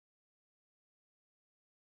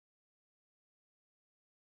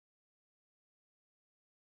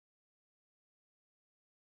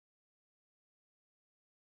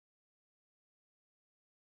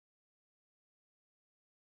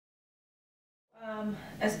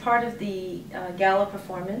As part of the gala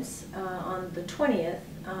performance on the 20th,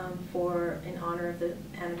 in honor of the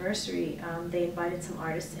anniversary, they invited some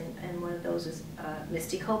artists, and one of those was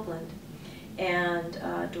Misty Copeland. And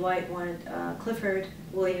Dwight wanted Clifford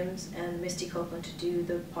Williams and Misty Copeland to do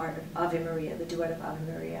the part of Ave Maria, the duet of Ave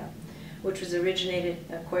Maria, which was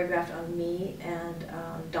choreographed on me and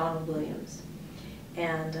Donald Williams.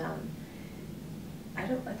 And I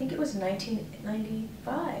think it was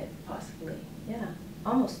 1995, possibly. Yeah,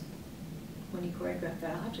 almost when he choreographed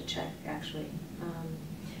that. I'll have to check, actually.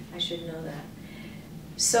 I should know that.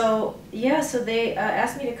 So, yeah, so they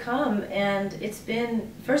asked me to come, and it's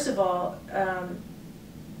been, first of all,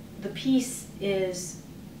 the piece is,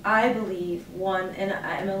 I believe, one, and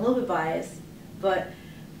I'm a little bit biased, but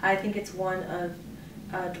I think it's one of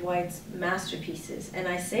Dwight's masterpieces. And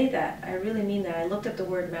I say that, I really mean that. I looked up the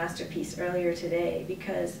word masterpiece earlier today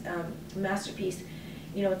because masterpiece,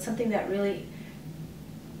 you know, it's something that really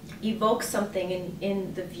evokes something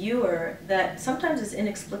in the viewer that sometimes is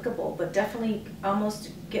inexplicable, but definitely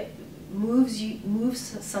almost moves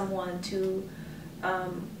someone to a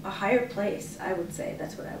higher place. I would say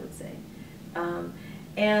that's what I would say.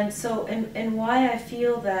 And so, and why I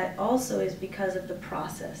feel that also is because of the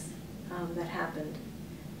process that happened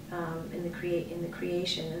in the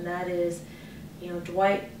creation, and that is, you know,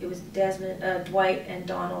 Dwight. It was Dwight and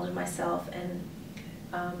Donald and myself, and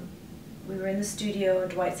we were in the studio,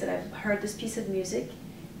 and Dwight said, "I've heard this piece of music,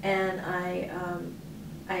 and I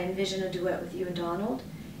envision a duet with you and Donald,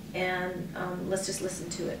 and let's just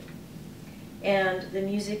listen to it." And the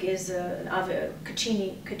music is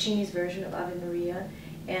Caccini's version of Ave Maria,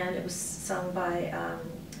 and it was sung by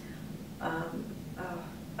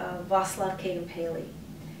Václav Kagan-Paley,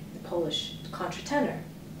 the Polish contratenor.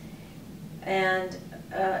 And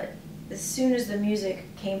as soon as the music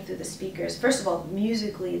came through the speakers, first of all,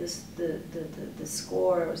 musically, the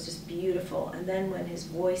score was just beautiful. And then when his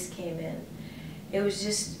voice came in, it was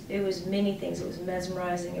many things. It was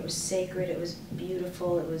mesmerizing, it was sacred, it was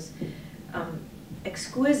beautiful, it was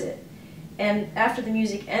exquisite. And after the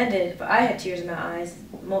music ended, I had tears in my eyes,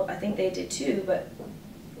 I think they did too, but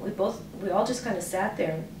we all just kind of sat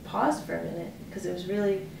there and paused for a minute, because it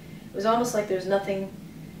was almost like there was nothing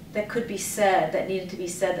that could be said, that needed to be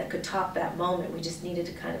said, that could top that moment. We just needed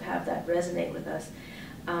to kind of have that resonate with us.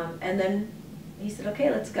 And then he said, "Okay,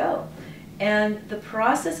 let's go." And the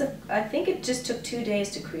process of, I think it just took 2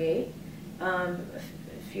 days to create, a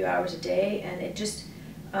few hours a day, and it just,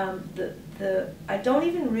 I don't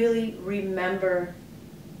even really remember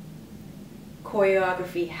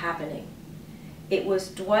choreography happening. It was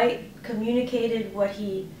Dwight communicated what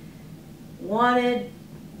he wanted,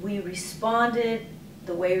 we responded,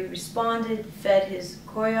 the way we responded fed his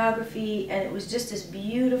choreography, and it was just this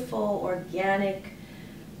beautiful, organic,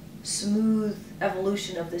 smooth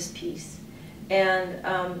evolution of this piece.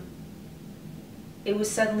 And it was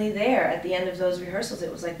suddenly there at the end of those rehearsals.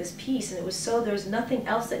 It was like this piece, and it was so, there was nothing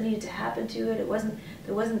else that needed to happen to it.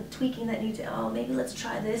 There wasn't tweaking that needed to, oh, maybe let's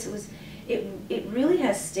try this. It really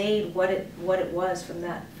has stayed what it was from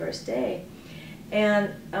that first day. And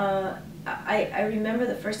I remember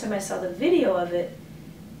the first time I saw the video of it,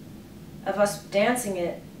 of us dancing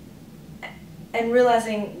it, and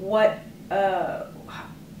realizing what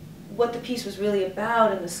the piece was really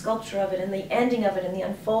about, and the sculpture of it, and the ending of it, and the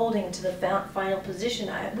unfolding to the final position.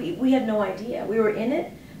 We had no idea. We were in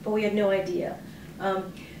it, but we had no idea.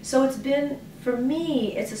 So it's been, for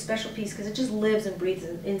me, it's a special piece because it just lives and breathes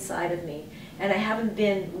inside of me. And I haven't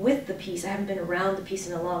been with the piece, I haven't been around the piece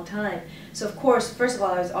in a long time. So of course, first of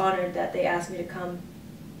all, I was honored that they asked me to come.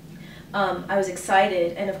 I was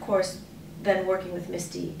excited, and of course, then working with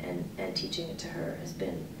Misty and teaching it to her has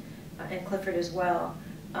been, and Clifford as well,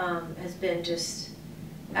 has been just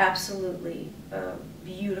absolutely a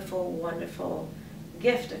beautiful, wonderful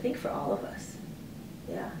gift, I think, for all of us.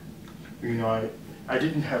 Yeah. You know, I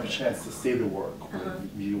didn't have a chance to see the work with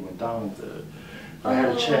you and Donald did. I had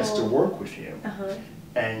a chance to work with you,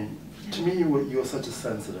 and to me, you're such a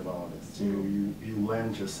sensitive artist. You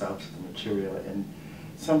lend yourself to the material, and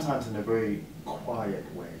sometimes in a very quiet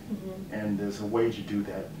way. And there's a way to do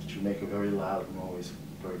that, that you make a very loud noise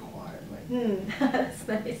very quietly. That's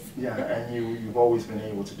nice. Yeah, and you've always been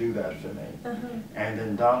able to do that for me. And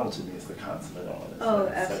then Donald to me is the consummate artist, oh, an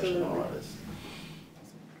exceptional absolutely. artist.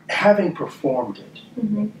 Having performed it,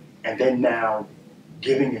 and then now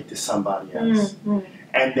giving it to somebody else,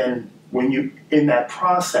 and then when you, in that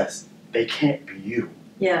process, they can't be you.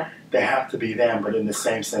 Yeah. They have to be them, but in the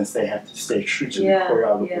same sense, they have to stay true to the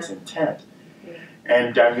choreographer's intent.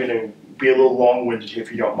 And I'm going to be a little long-winded here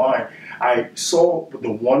if you don't mind. I saw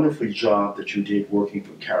the wonderful job that you did working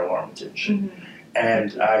for Carol Armitage. Mm-hmm.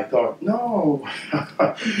 And I thought, no,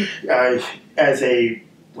 as a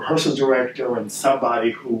rehearsal director and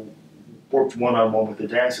somebody who worked one-on-one with the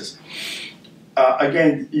dancers,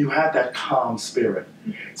 again, you had that calm spirit.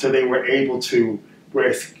 So they were able to,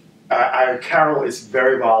 whereas Carol is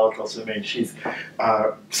very volatile to me. She's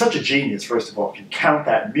such a genius, first of all, can count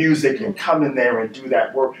that music and come in there and do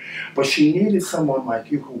that work. But she needed someone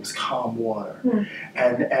like you who was calm water.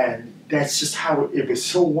 And that's just how it was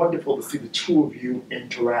so wonderful to see the two of you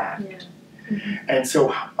interact. Yeah. And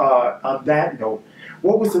so on that note,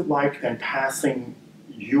 what was it like then passing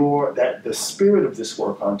the spirit of this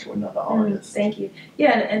work onto another artist? Thank you.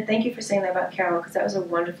 Yeah, and thank you for saying that about Carol, because that was a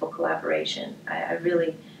wonderful collaboration. I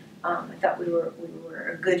really, I thought we were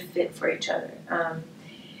a good fit for each other.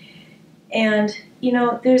 And you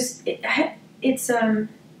know, it's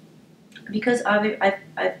because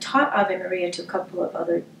I've taught Ave Maria to a couple of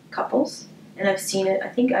other couples, and I've seen it. I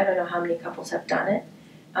don't know how many couples have done it.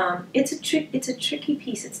 It's a tricky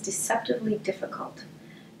piece. It's deceptively difficult.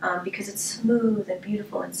 Because it's smooth and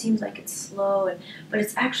beautiful and seems like it's slow, but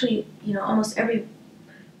it's actually, you know, almost every,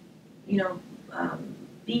 you know,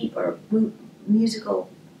 beat or musical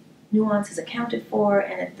nuance is accounted for,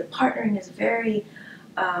 and the partnering is very,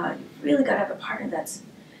 you really got to have a partner that's,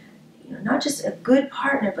 you know, not just a good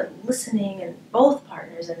partner, but listening, and both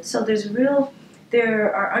partners. And so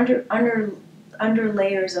there are under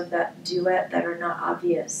layers of that duet that are not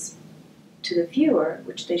obvious to the viewer,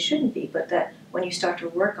 which they shouldn't be, but that when you start to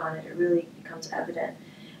work on it, it really becomes evident.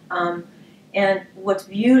 And what's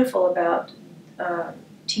beautiful about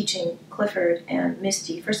teaching Clifford and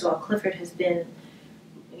Misty, first of all, Clifford has been,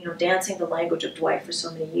 you know, dancing the language of Dwight for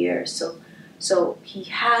so many years, so he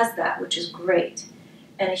has that, which is great,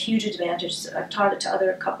 and a huge advantage. I've taught it to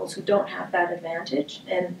other couples who don't have that advantage,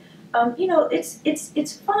 and you know,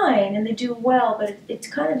 it's fine, and they do well, but it's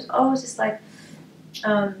kind of always just like,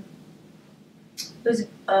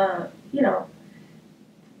 you know,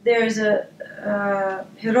 there's a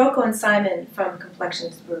Hiroko and Simon from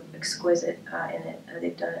Complexion were exquisite in it.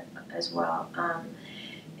 They've done it as well,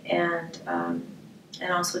 and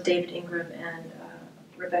also David Ingram and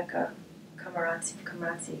Rebecca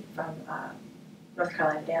Kamaratzi from North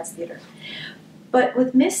Carolina Dance Theater. But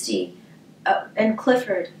with Misty and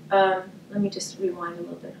Clifford, let me just rewind a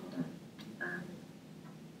little bit. Hold on.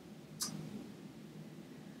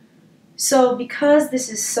 So because this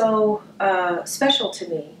is so special to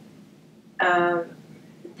me,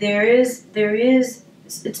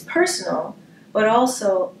 it's personal, but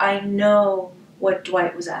also I know what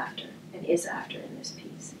Dwight was after and is after in this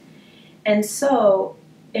piece. And so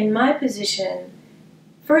in my position,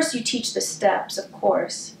 first you teach the steps, of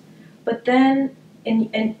course, but then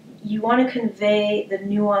and you want to convey the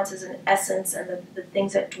nuances and essence and the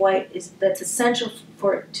things that that's essential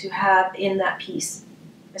for it to have in that piece,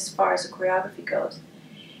 as far as the choreography goes.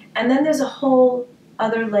 And then there's a whole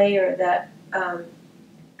other layer that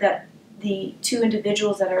that the two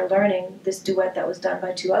individuals that are learning this duet that was done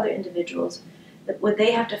by two other individuals, that what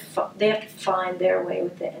they have to find their way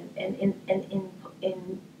with it and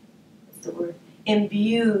what's the word,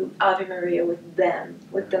 imbue Ave Maria with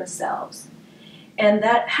themselves. And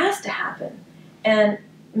that has to happen. And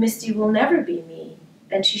Misty will never be me,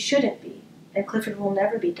 and she shouldn't be. And Clifford will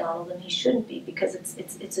never be Donald, and he shouldn't be, because it's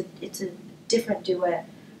a different duet.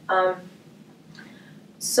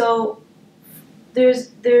 So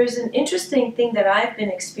there's an interesting thing that I've been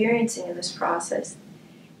experiencing in this process,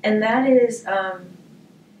 and that is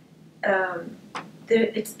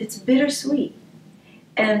it's bittersweet,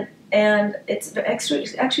 and it's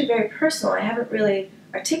actually very personal. I haven't really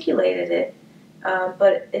articulated it,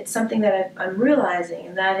 but it's something that I'm realizing,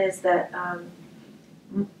 and that is that.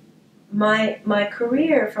 My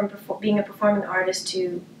career from being a performing artist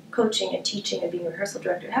to coaching and teaching and being a rehearsal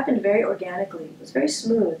director happened very organically. It was very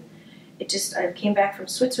smooth. I came back from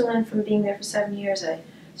Switzerland from being there for 7 years. I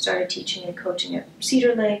started teaching and coaching at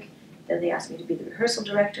Cedar Lake. Then they asked me to be the rehearsal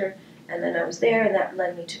director, and then I was there, and that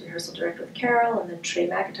led me to rehearsal director with Carol, and then Trey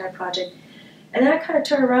McIntyre project. And then I kind of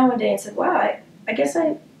turned around one day and said, "Wow, I guess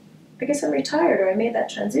I'm retired," or I made that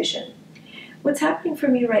transition. What's happening for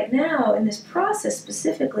me right now in this process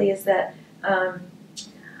specifically is that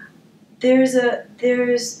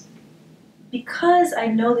because I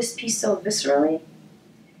know this piece so viscerally,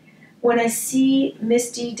 when I see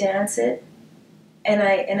Misty dance it, and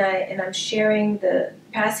I'm sharing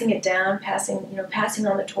passing it down, passing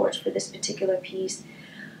on the torch for this particular piece,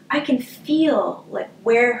 I can feel like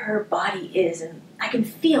where her body is, and I can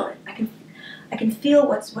feel it. I can feel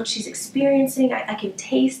what she's experiencing. I can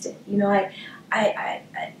taste it. You know, I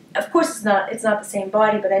of course it's not the same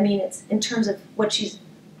body, but I mean it's in terms of what she's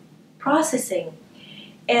processing.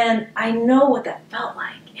 And I know what that felt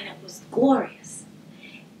like, and it was glorious.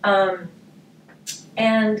 And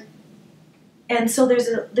so there's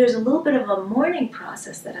a little bit of a mourning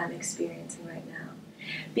process that I'm experiencing right now,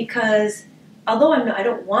 because although I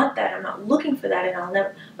don't want that, I'm not looking for that, and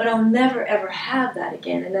I'll never ever have that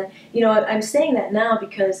again. And then, you know, I'm saying that now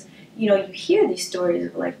because, you know, you hear these stories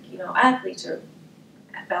of, like, you know, athletes or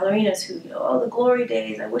ballerinas who, you know, oh, the glory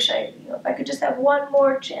days, I wish you know, if I could just have one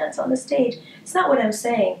more chance on the stage. It's not what I'm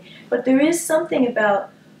saying, but there is something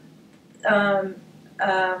about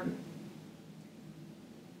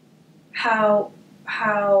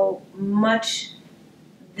how much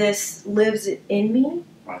this lives in me,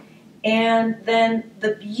 and then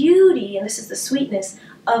the beauty, and this is the sweetness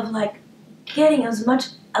of, like, getting as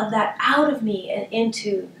much of that out of me and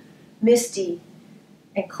into Misty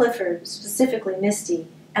and Clifford, specifically Misty,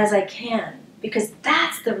 as I can, because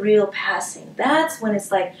that's the real passing. That's when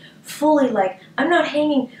it's like fully, like, I'm not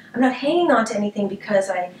hanging on to anything because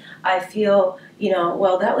I feel, you know,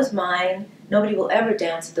 well, that was mine. Nobody will ever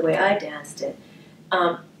dance it the way I danced it.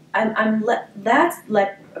 I'm let that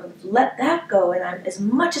go, and I'm, as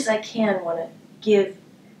much as I can, want to give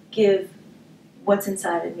what's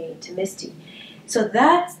inside of me to Misty. So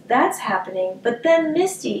that's happening. But then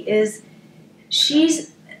Misty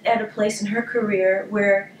she's at a place in her career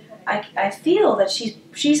where I feel that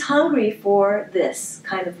she's hungry for this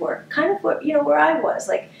kind of work, you know, where I was,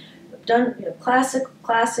 like, I've done, you know, classics,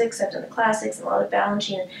 I've done the classics and a lot of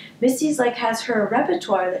balancing, and Misty's like has her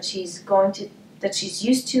repertoire that she's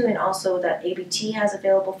used to, and also that ABT has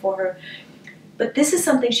available for her. But this is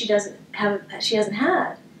something she hasn't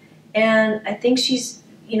had, and I think she's,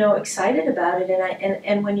 you know, excited about it.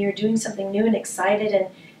 And when you're doing something new and excited,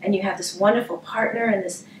 and you have this wonderful partner and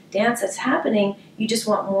this dance that's happening, you just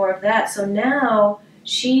want more of that. So now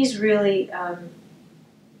she's really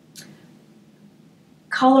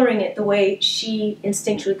coloring it the way she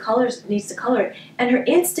instinctually needs to color it. And her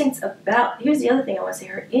instincts about, here's the other thing I want to say,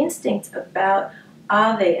 her instincts about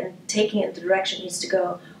Ave and taking it in the direction it needs to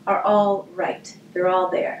go are all right. They're all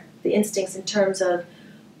there. The instincts in terms of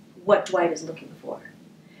what Dwight is looking for.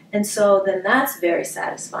 And so then that's very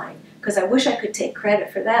satisfying, because I wish I could take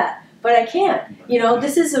credit for that, but I can't. You know,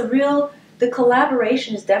 this is the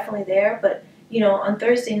collaboration is definitely there, but, you know, on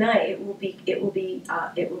Thursday night it will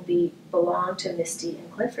belong to Misty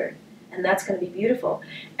and Clifford, and that's going to be beautiful.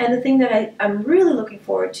 And the thing that I'm really looking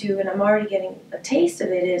forward to, and I'm already getting a taste of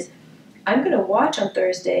it, is I'm going to watch on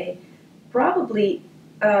Thursday, probably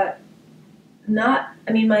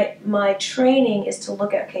my training is to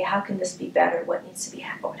look at, okay, how can this be better? What needs to be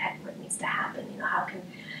what needs to happen? You know, how can,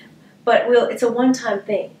 but it's a one-time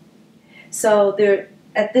thing. So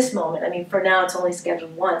at this moment, I mean, for now it's only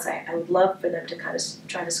scheduled once. I would love for them to kind of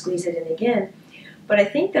try to squeeze it in again, but I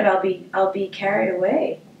think that I'll be carried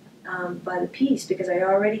away by the piece, because I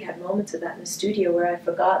already had moments of that in the studio where I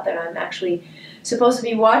forgot that I'm actually supposed to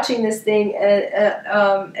be watching this thing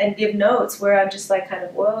and give notes, where I'm just like kind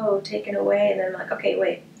of, whoa, taken away, and then I'm like, okay,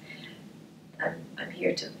 wait, I'm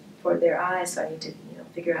here for their eyes, so I need to, you know,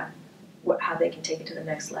 figure out how they can take it to the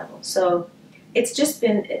next level. So it's just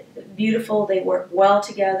been beautiful. They work well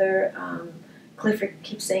together. Clifford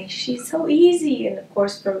keeps saying she's so easy, and of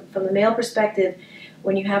course, from the male perspective,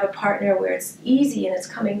 when you have a partner where it's easy and it's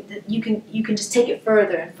coming, you can just take it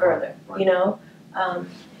further and further, you know.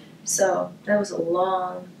 So that was a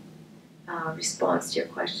long response to your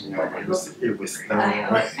question. No, it was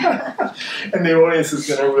thorough. And the audience is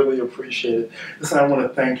going to really appreciate it. Listen, I want to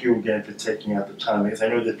thank you again for taking out the time, because I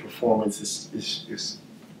know the performance is just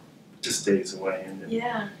days away, and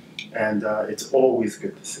yeah, and it's always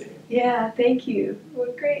good to see you. Yeah, thank you.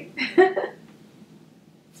 Well, great.